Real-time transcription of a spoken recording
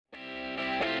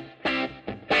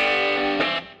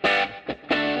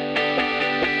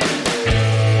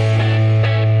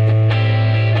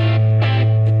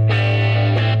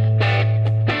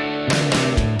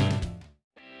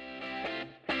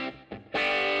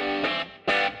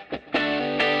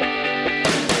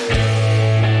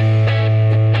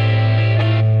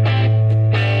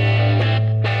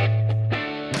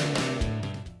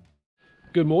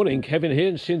Good morning, Kevin here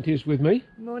and Cynthia's with me.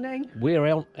 Morning. We're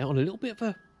out on a little bit of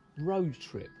a road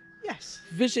trip, Yes.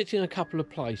 visiting a couple of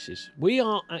places. We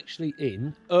are actually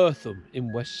in Eartham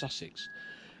in West Sussex,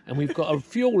 and we've got a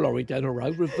fuel lorry down the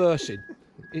road reversing.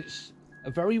 It's a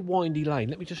very windy lane,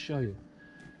 let me just show you.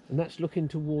 And that's looking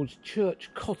towards church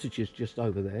cottages just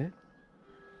over there.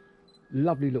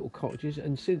 Lovely little cottages,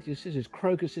 and Cynthia says there's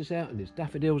crocuses out and there's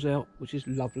daffodils out, which is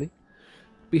lovely.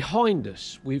 Behind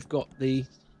us we've got the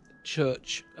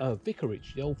church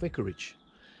vicarage, the old vicarage,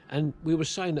 and we were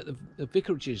saying that the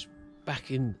vicarages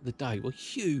back in the day were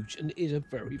huge, and it is a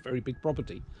very, very big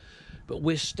property. But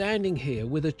we're standing here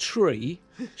with a tree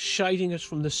shading us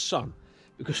from the sun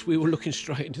because we were looking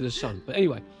straight into the sun. But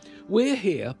anyway, we're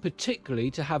here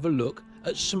particularly to have a look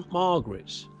at St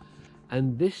Margaret's,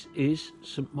 and this is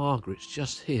St Margaret's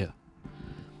just here.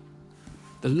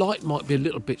 The light might be a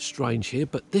little bit strange here,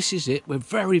 but this is it. We're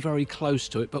very, very close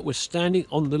to it, but we're standing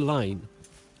on the lane.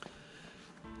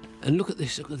 And look at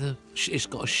this, look at it's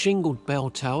got a shingled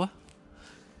bell tower,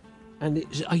 and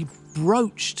it's a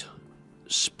broached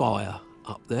spire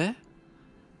up there.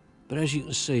 But as you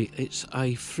can see, it's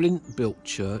a flint-built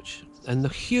church, and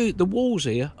the walls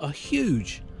here are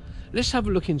huge. Let's have a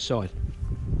look inside.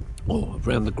 Oh,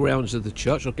 around the grounds of the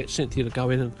church. I'll get Cynthia to go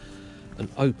in and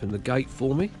open the gate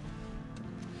for me.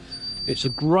 It's a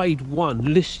Grade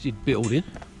 1 listed building,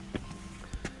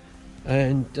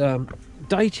 and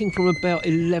dating from about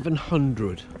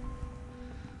 1100.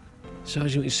 So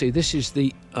as you can see, this is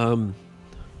the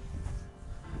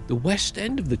west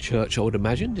end of the church, I would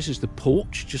imagine. This is the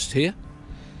porch just here.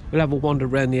 We'll have a wander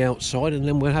around the outside, and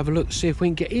then we'll have a look, see if we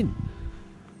can get in.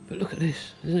 But look at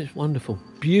this, isn't it wonderful?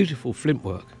 Beautiful flint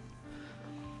work.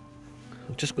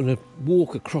 I'm just going to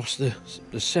walk across the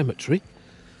cemetery,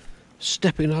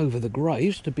 stepping over the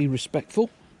graves to be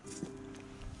respectful.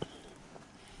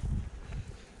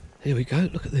 Here we go,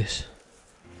 look at this.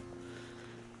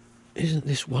 Isn't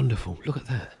this wonderful? Look at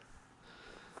that.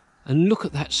 And look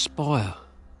at that spire.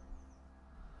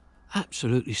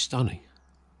 Absolutely stunning.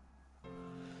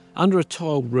 Under a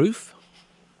tiled roof.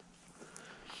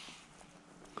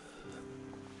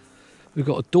 We've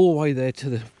got a doorway there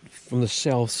from the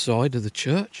south side of the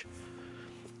church,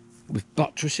 with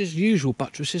buttresses, usual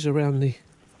buttresses around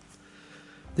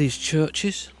these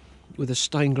churches, with a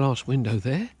stained glass window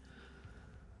there.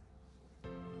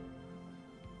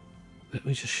 Let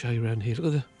me just show you around here.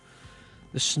 Look at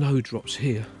the snowdrops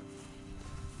here.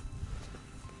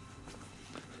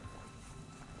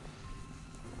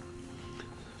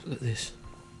 Look at this.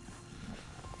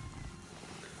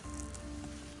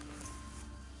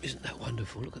 Isn't that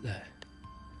wonderful? Look at that.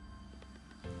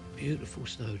 Beautiful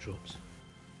snowdrops.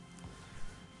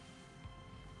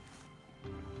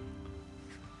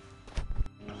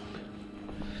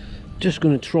 Just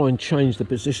going to try and change the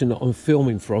position that I'm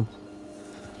filming from.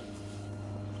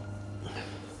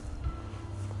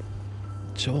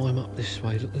 So I'm up this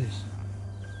way, look at this.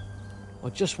 I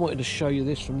just wanted to show you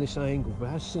this from this angle, but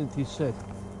as Cynthia said,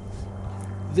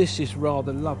 this is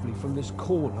rather lovely from this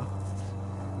corner.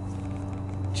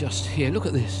 Just here, look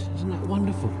at this, isn't that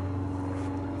wonderful?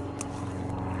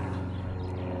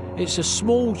 It's a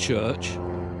small church,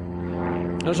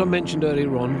 as I mentioned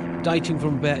earlier on, dating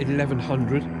from about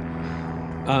 1100.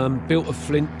 Built of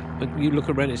flint. You look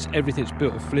around, everything's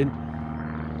built of flint,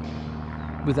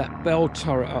 with that bell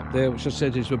turret up there, which I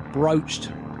said is a broached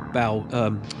bell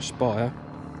spire.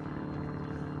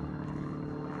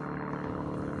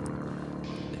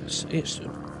 It's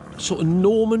sort of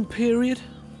Norman period,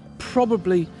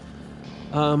 probably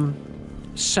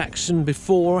Saxon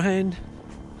beforehand,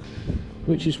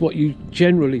 which is what you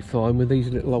generally find with these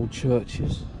little old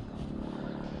churches.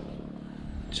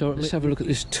 So let's have a look at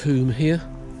this tomb here.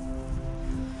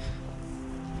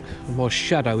 My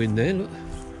shadow in there, look,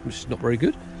 which is not very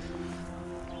good.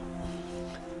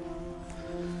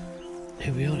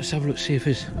 Here we are, let's have a look, see if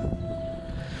it's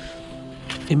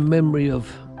in memory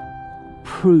of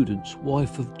Prudence,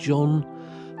 wife of John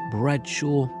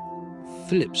Bradshaw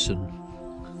Phillipson.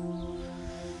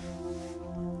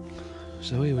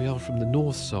 So here we are from the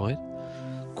north side.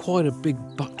 Quite a big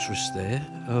buttress there.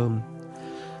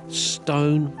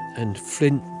 Stone and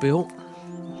flint built.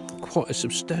 Quite a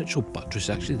substantial buttress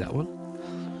actually, that one.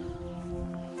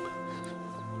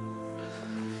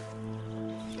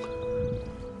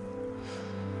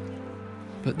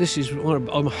 But this is,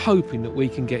 I'm hoping that we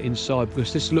can get inside,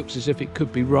 because this looks as if it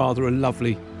could be rather a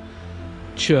lovely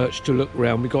church to look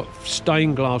round. We've got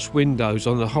stained glass windows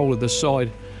on the whole of the side,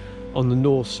 on the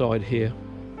north side here.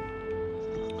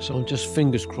 So I'm just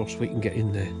fingers crossed we can get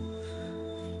in there.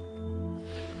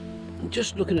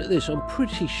 Just looking at this, I'm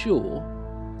pretty sure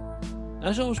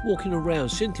As I was walking around,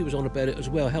 Cynthia was on about it as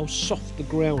well, how soft the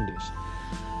ground is.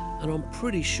 And I'm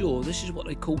pretty sure this is what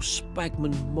they call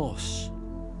sphagnum moss.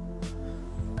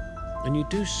 And you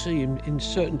do see in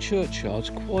certain churchyards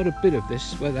quite a bit of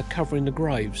this where they're covering the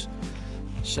graves.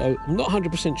 So I'm not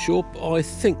 100% sure, but I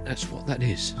think that's what that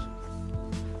is.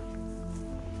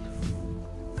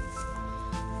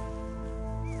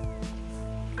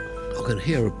 I can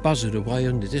hear a buzzard away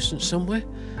in the distance somewhere.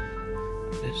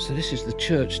 So this is the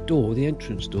church door, the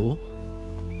entrance door.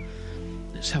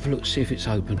 Let's have a look, see if it's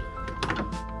open.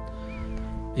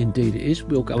 Indeed it is.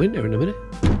 We'll go in there in a minute.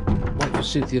 Wait for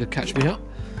Cynthia to catch me up.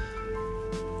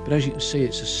 But as you can see,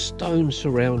 it's a stone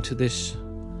surround to this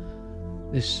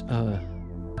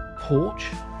porch,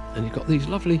 and you've got these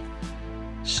lovely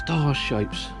star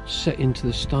shapes set into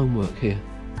the stonework here.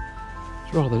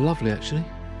 It's rather lovely actually.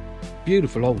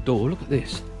 Beautiful old door, look at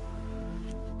this.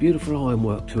 Beautiful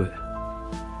ironwork to it.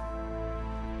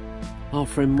 Our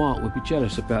friend Mark would be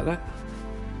jealous about that.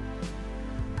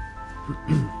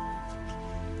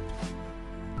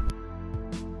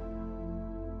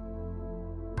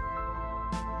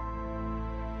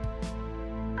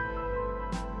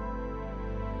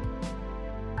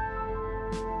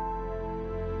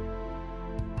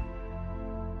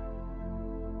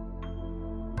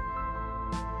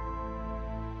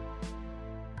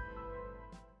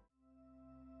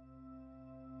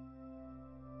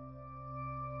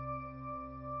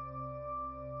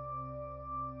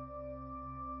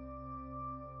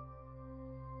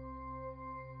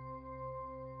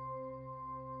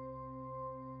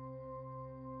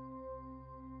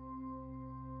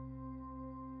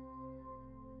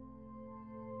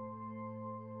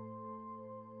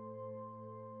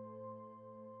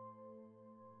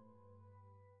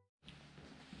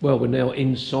 Well, we're now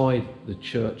inside the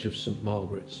Church of St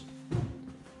Margaret's,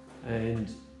 and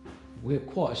we're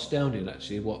quite astounded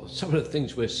actually what some of the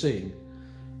things we're seeing.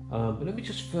 But let me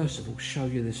just first of all show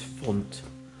you this font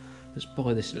that's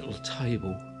by this little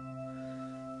table.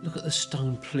 Look at the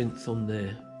stone plinth on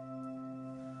there.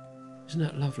 Isn't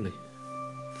that lovely?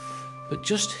 But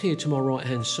just here to my right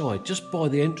hand side, just by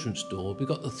the entrance door, we've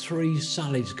got the 3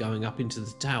 sallies going up into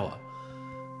the tower,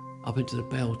 up into the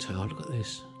bell tower. Look at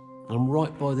this. I'm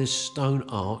right by this stone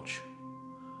arch,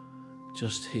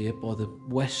 just here by the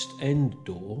west end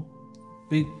door.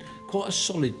 Big, quite a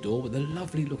solid door with a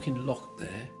lovely looking lock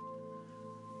there.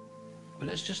 But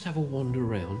let's just have a wander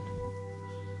around.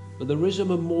 But there is a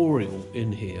memorial in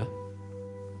here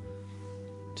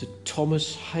to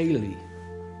Thomas Haley.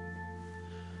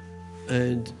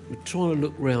 And we're trying to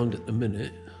look round at the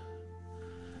minute.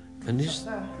 And this,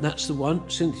 that's the one.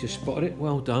 Cynthia spotted it,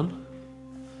 well done.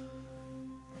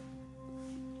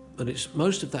 And it's,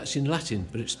 most of that's in Latin,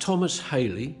 but it's Thomas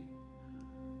Haley,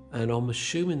 and I'm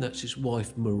assuming that's his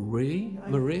wife Maria.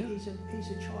 He's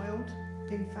a child,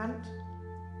 infant,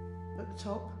 at the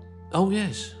top. Oh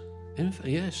yes,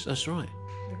 yes, that's right.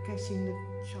 I'm guessing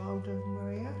the child of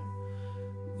Maria.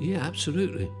 Yeah,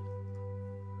 absolutely.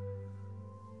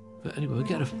 But anyway, we'll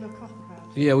get a look up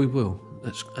about it. Yeah, we will.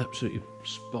 That's absolutely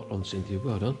spot on, Cynthia.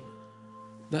 Well done.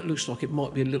 That looks like it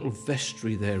might be a little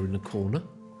vestry there in the corner.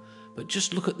 But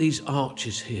just look at these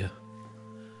arches here.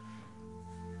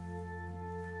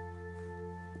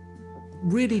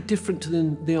 Really different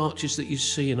to the arches that you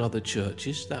see in other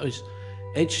churches. That is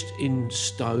edged in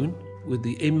stone with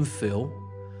the infill,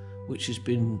 which has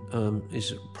been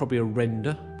is probably a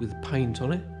render with paint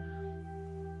on it.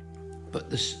 But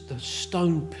the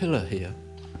stone pillar here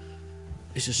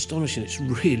is astonishing. It's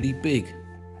really big.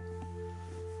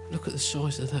 Look at the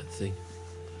size of that thing.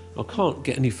 I can't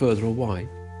get any further away.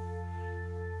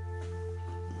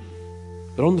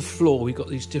 But on the floor we've got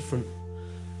these different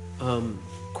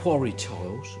quarry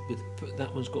tiles. But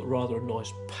that one's got rather a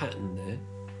nice pattern there.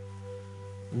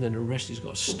 And then the rest has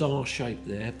got a star shape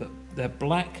there. But they're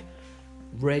black,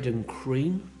 red and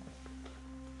cream.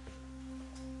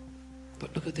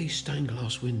 But look at these stained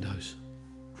glass windows.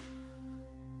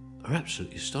 They're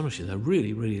absolutely astonishing. They're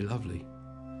really, really lovely.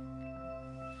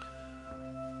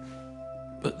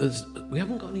 But we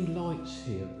haven't got any lights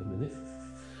here at the minute.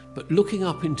 But looking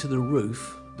up into the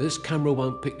roof, this camera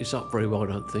won't pick this up very well, I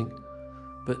don't think.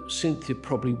 But Cynthia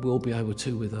probably will be able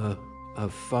to with a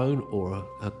phone or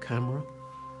a camera.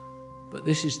 But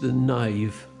this is the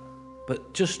nave.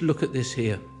 But just look at this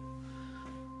here.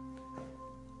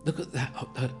 Look at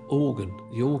that organ,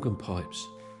 the organ pipes.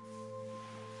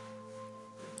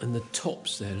 And the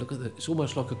tops there, look at that. It's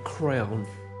almost like a crown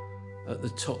at the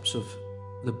tops of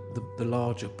the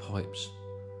larger pipes.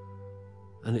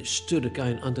 And it stood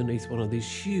again underneath one of these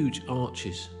huge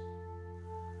arches.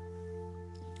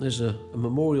 There's a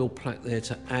memorial plaque there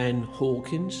to Anne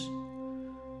Hawkins,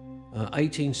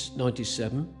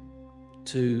 1897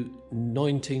 to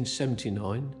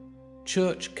 1979,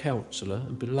 church councillor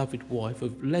and beloved wife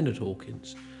of Leonard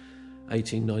Hawkins,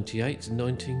 1898 to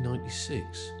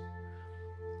 1996.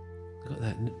 Look at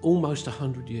that, almost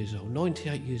 100 years old,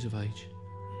 98 years of age.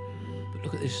 But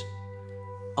look at this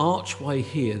archway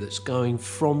here that's going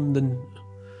from the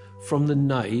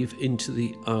nave into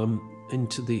the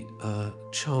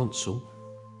chancel.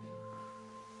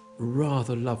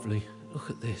 Rather lovely. Look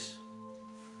at this.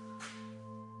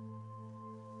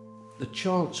 The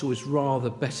chancel is rather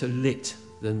better lit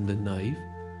than the nave.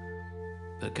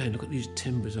 But again, look at these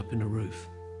timbers up in the roof.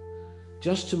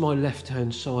 Just to my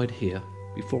left-hand side here,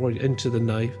 before I enter the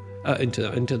nave,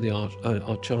 into the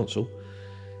our chancel,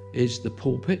 is the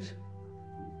pulpit.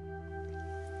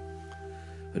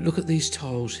 But look at these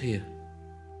tiles here.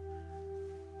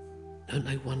 Aren't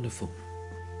they wonderful?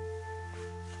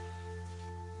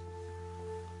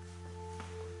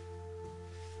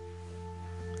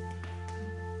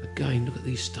 Again, look at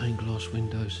these stained glass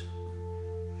windows.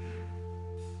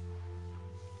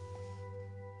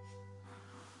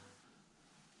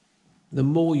 The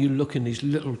more you look in these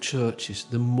little churches,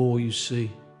 the more you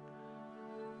see.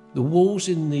 The walls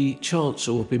in the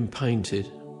chancel have been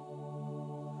painted.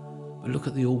 But look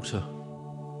at the altar.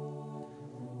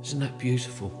 Isn't that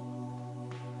beautiful?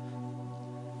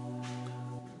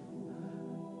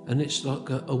 And it's like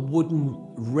a wooden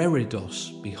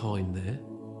reredos behind there.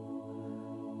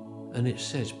 And it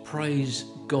says, praise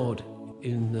God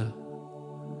in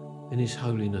His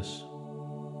holiness.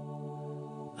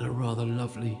 And a rather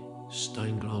lovely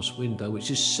stained glass window,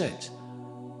 which is set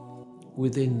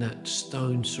within that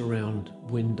stone surround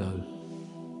window.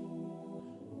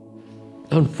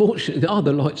 Unfortunately,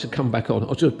 the lights have come back on. I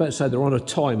was just about to say they're on a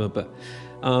timer, but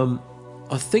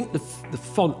I think the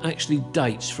font actually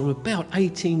dates from about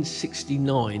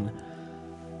 1869,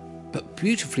 but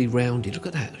beautifully rounded. Look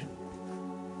at that.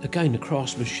 Again, the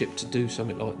craftsmanship to do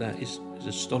something like that is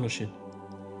astonishing.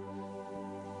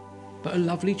 But a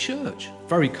lovely church.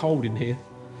 Very cold in here.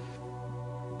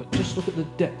 But just look at the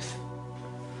depth.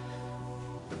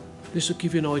 This will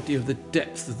give you an idea of the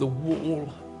depth of the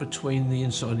wall between the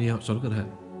inside and the outside. Look at that.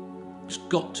 It's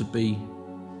got to be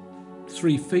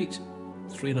 3 feet,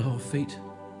 3.5 feet.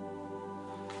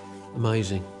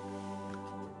 Amazing.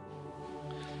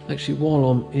 Actually, while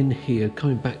I'm in here,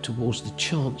 coming back towards the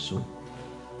chancel,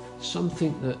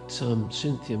 something that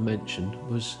Cynthia mentioned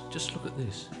was, just look at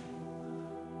this.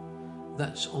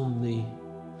 That's on the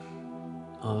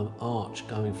arch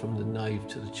going from the nave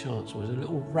to the chancel. There's a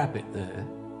little rabbit there.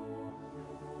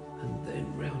 And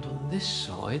then round on this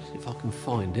side, if I can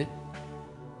find it,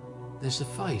 there's the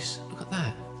face. Look at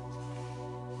that.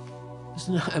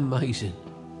 Isn't that amazing?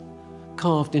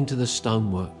 Carved into the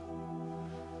stonework.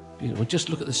 Beautiful. Just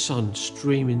look at the sun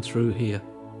streaming through here.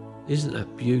 Isn't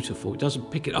that beautiful? It doesn't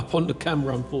pick it up on the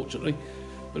camera, unfortunately.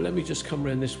 But let me just come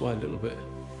around this way a little bit.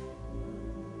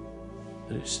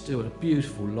 And it's still a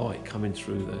beautiful light coming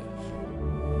through there.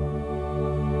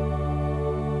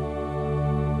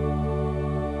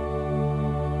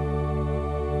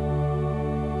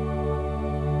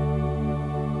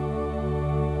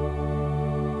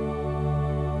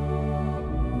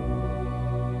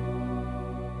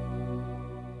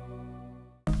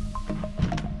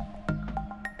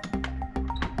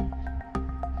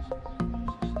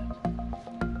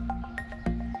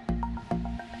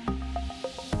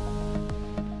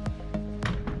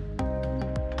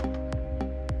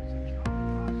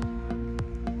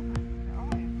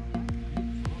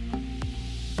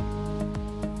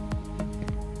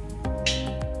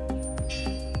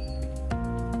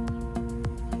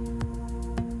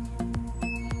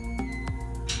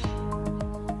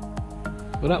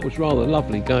 Well, that was rather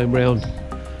lovely going round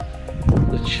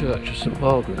the church of St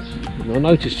Margaret's. And I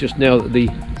noticed just now that the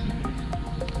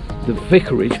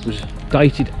vicarage was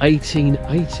dated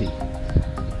 1880.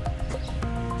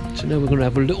 So now we're going to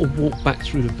have a little walk back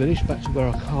through the village, back to where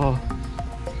our car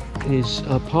is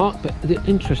parked. But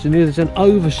interestingly, there's an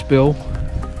overspill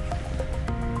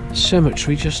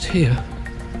cemetery just here,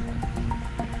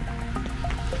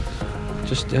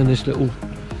 just down this little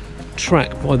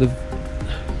track by the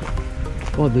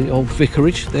old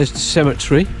vicarage. There's the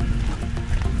cemetery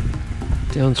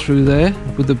down through there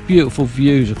with the beautiful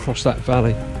views across that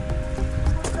valley.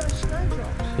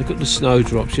 Look at the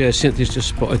snowdrops. Yeah, Cynthia's just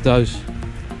spotted those.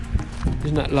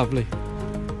 Isn't that lovely?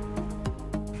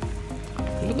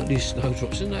 Look at these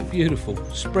snowdrops. Isn't that beautiful?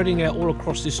 Spreading out all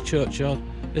across this churchyard,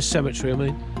 this cemetery, I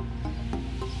mean.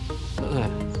 Look at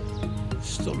that.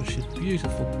 Astonishing.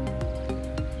 Beautiful.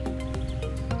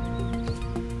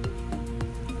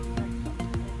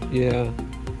 Yeah.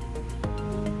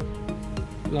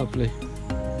 Lovely.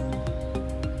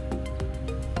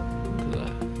 Look at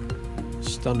that.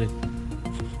 Stunning.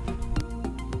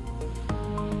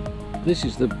 This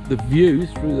is the view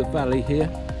through the valley here.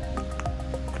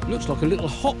 Looks like a little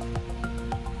hop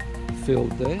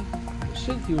field there.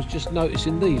 Cynthia was just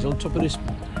noticing these on top of this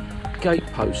gate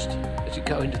post as you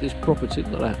go into this property.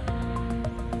 Look at that.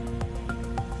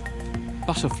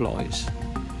 Butterflies.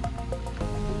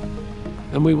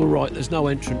 And we were right, there's no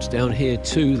entrance down here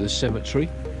to the cemetery.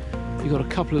 You've got a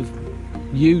couple of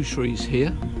yew trees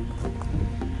here.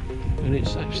 And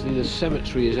it's actually, the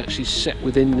cemetery is actually set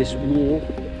within this wall,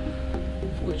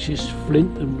 which is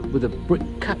flint and with a brick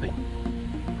capping.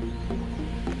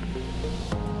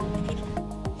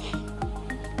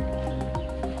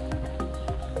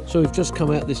 So we've just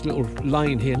come out this little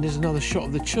lane here, and there's another shot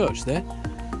of the church there.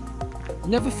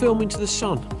 Never film into the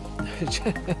sun.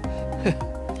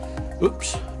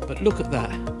 Oops, but look at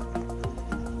that.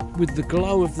 With the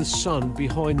glow of the sun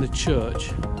behind the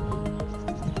church.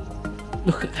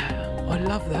 Look at that. I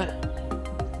love that.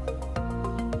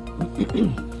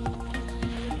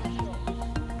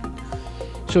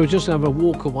 So we're just have a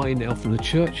walk away now from the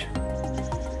church.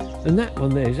 And that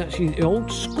one there is actually the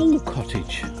old school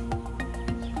cottage.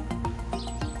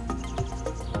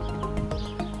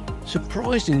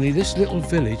 Surprisingly, this little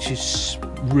village is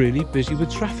really busy with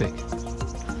traffic.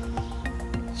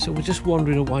 So we're just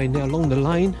wandering away now along the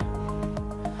lane.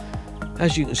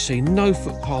 As you can see, no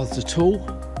footpaths at all.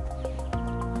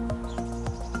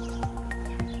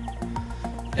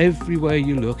 Everywhere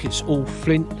you look, it's all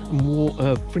flint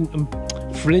walls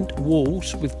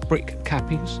with brick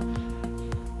cappings.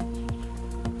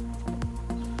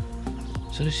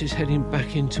 So this is heading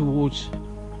back in towards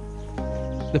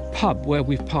the pub where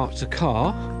we've parked the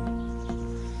car.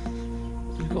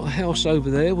 We've got a house over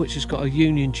there which has got a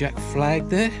Union Jack flag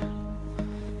there.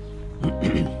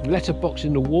 Letterbox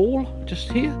in the wall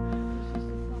just here.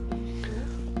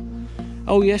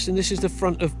 Oh yes, and this is the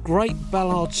front of Great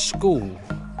Ballard School.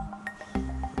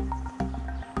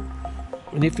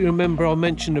 And if you remember, I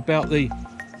mentioned about the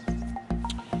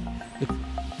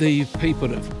people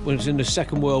that was in the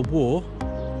Second World War.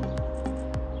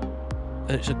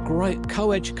 And it's a great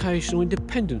co-educational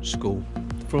independent school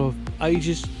for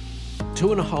ages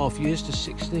 2.5 years to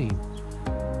 16.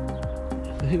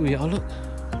 And here we are, look.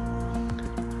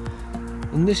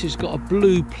 And this has got a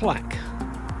blue plaque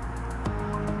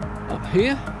up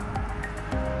here.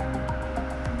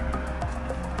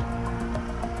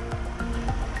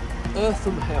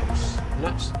 Eartham House, and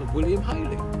that's the William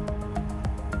Haley.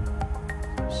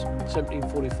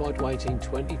 1745 to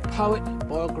 1820, poet,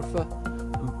 biographer,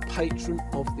 patron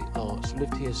of the arts.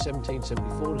 Lived here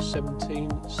 1774 to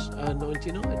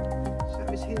 1799. So it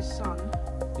was his son.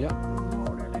 Yeah.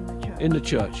 Memorial in the church. In the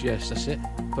church, yes, that's it.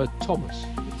 For Thomas.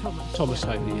 Thomas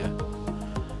Haley, yeah.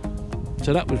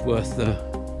 So that was worth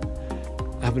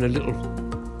having a little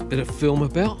bit of film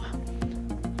about.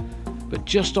 But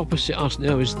just opposite us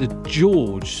now is the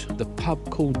George, the pub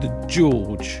called the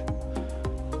George.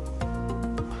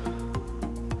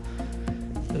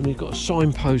 And we've got a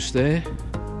signpost there.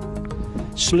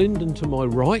 Slindon to my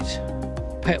right,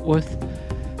 Petworth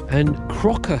and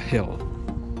Crocker Hill.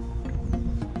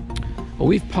 Well,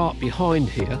 we've parked behind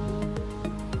here.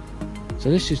 So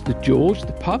this is the George,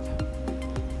 the pub.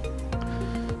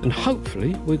 And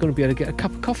hopefully we're going to be able to get a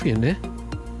cup of coffee in there.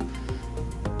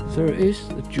 So it is,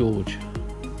 the George.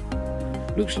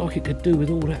 Looks like it could do with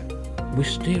all that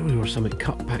wisteria or something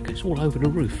cut back. It's all over the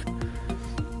roof.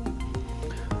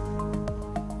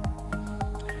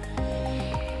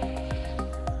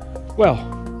 Well,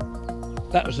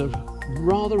 that was a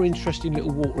rather interesting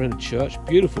little walk around the church.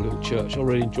 Beautiful little church. I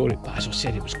really enjoyed it. But as I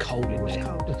said, it was cold in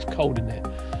there. It's cold in there.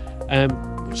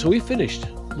 So we finished.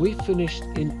 We finished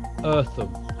in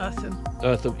Eartham.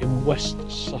 Eartham in West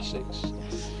Sussex.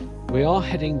 We are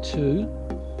heading to,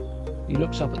 he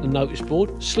looks up at the notice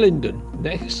board, Slindon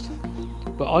next.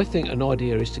 But I think an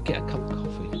idea is to get a cup of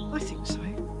coffee. I think so.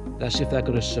 That's if they're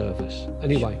going to serve us.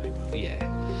 Anyway, yeah.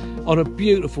 On a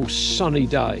beautiful sunny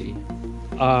day,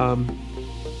 on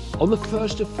the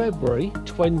 1st of February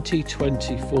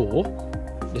 2024,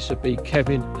 this would be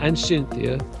Kevin and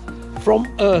Cynthia from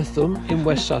Eartham in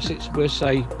West Sussex. We'll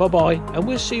say bye-bye and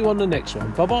we'll see you on the next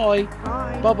one. Bye-bye.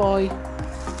 Bye. Bye-bye.